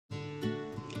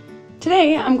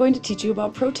Today, I'm going to teach you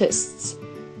about protists.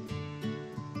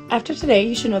 After today,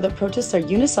 you should know that protists are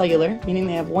unicellular, meaning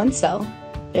they have one cell,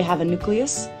 they have a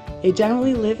nucleus, they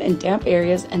generally live in damp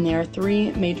areas, and there are three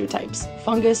major types: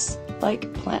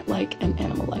 fungus-like, plant-like, and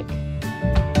animal-like.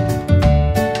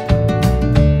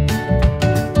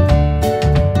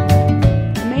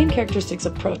 The main characteristics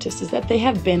of protists is that they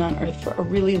have been on Earth for a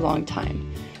really long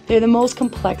time. They're the most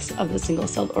complex of the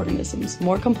single-celled organisms,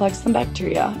 more complex than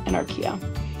bacteria and archaea.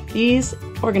 These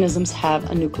organisms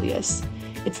have a nucleus.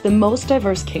 It's the most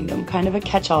diverse kingdom, kind of a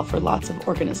catch-all for lots of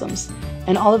organisms,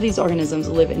 and all of these organisms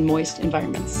live in moist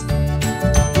environments.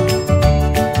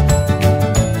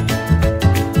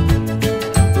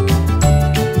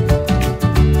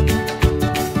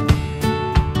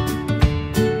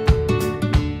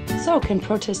 So, can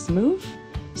protists move?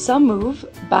 Some move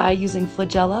by using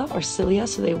flagella or cilia,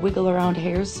 so they wiggle around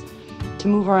hairs to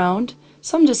move around.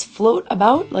 Some just float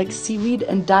about like seaweed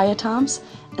and diatoms,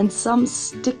 and some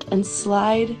stick and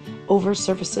slide over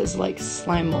surfaces like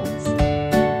slime molds.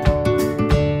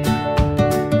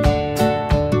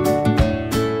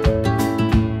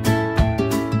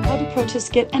 How do protists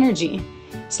get energy?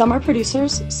 Some are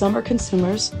producers, some are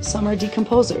consumers, some are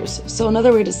decomposers. So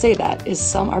another way to say that is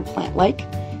some are plant-like,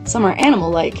 some are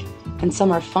animal-like, and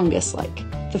some are fungus-like.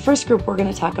 The first group we're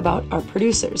going to talk about are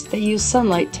producers. They use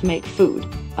sunlight to make food,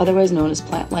 otherwise known as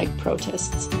plant-like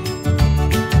protists.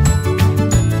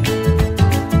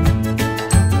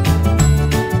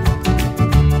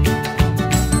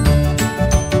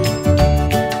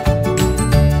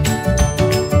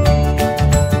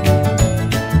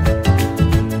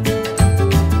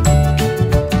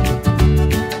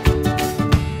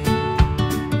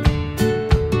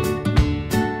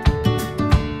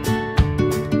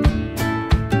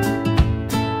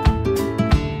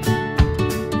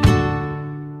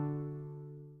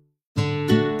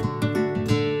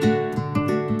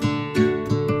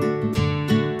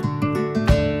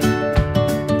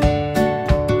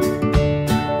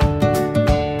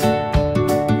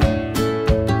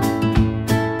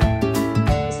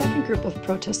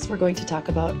 Protists we're going to talk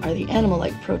about are the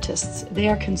animal-like protists. They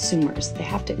are consumers. They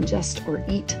have to ingest or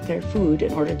eat their food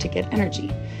in order to get energy.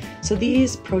 So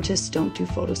these protists don't do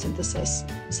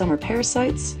photosynthesis. Some are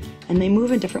parasites, and they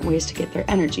move in different ways to get their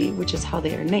energy, which is how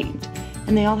they are named.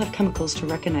 And they all have chemicals to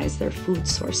recognize their food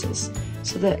sources.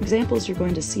 So the examples you're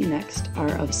going to see next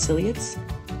are of ciliates,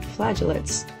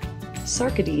 flagellates,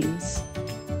 sarcodines,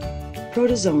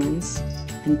 protozoans,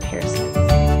 and parasites.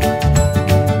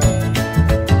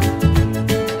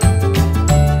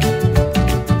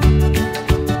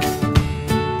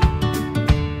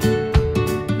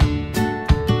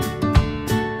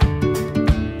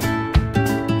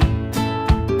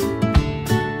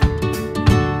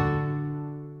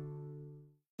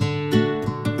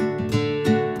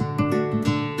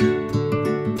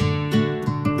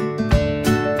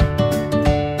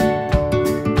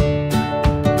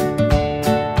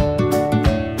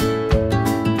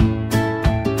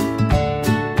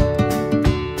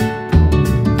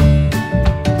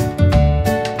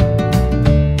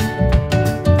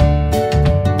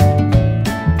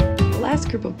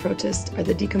 Group of protists are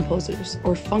the decomposers,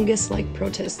 or fungus-like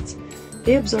protists.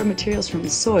 They absorb materials from the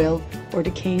soil or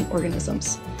decaying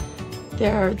organisms.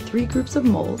 There are three groups of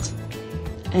molds,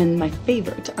 and my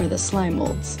favorite are the slime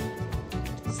molds.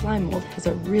 Slime mold has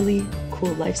a really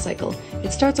cool life cycle.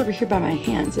 It starts over here by my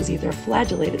hands as either a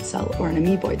flagellated cell or an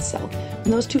amoeboid cell.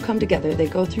 When those two come together, they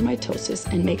go through mitosis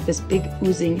and make this big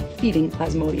oozing feeding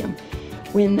plasmodium.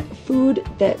 When food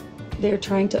that they're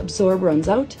trying to absorb runs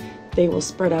out, they will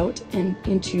spread out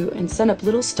and send up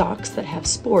little stalks that have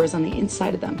spores on the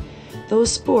inside of them.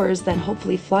 Those spores then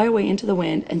hopefully fly away into the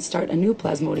wind and start a new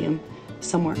plasmodium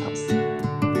somewhere else.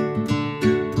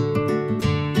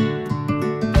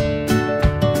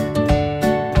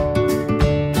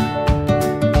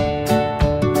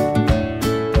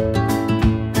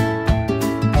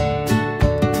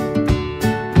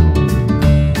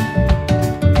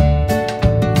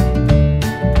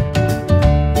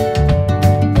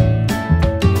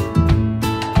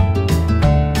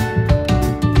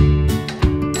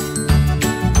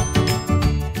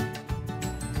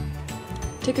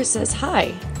 Ticker says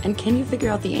hi, and can you figure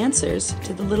out the answers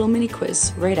to the little mini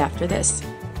quiz right after this?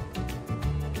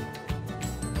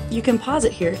 You can pause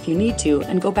it here if you need to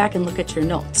and go back and look at your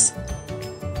notes.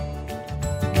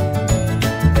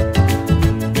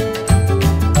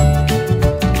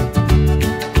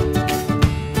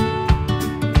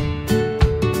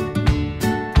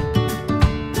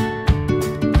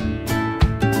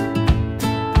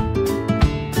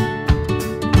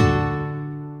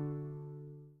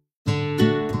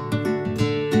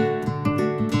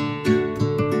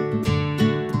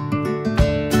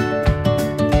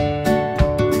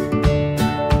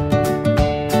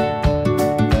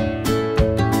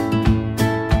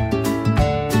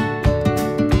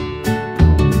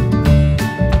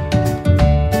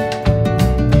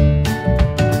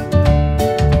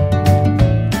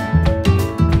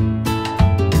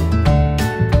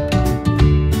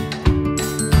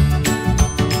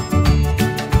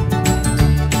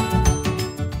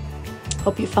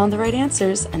 Hope you found the right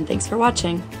answers, and thanks for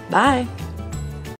watching. Bye!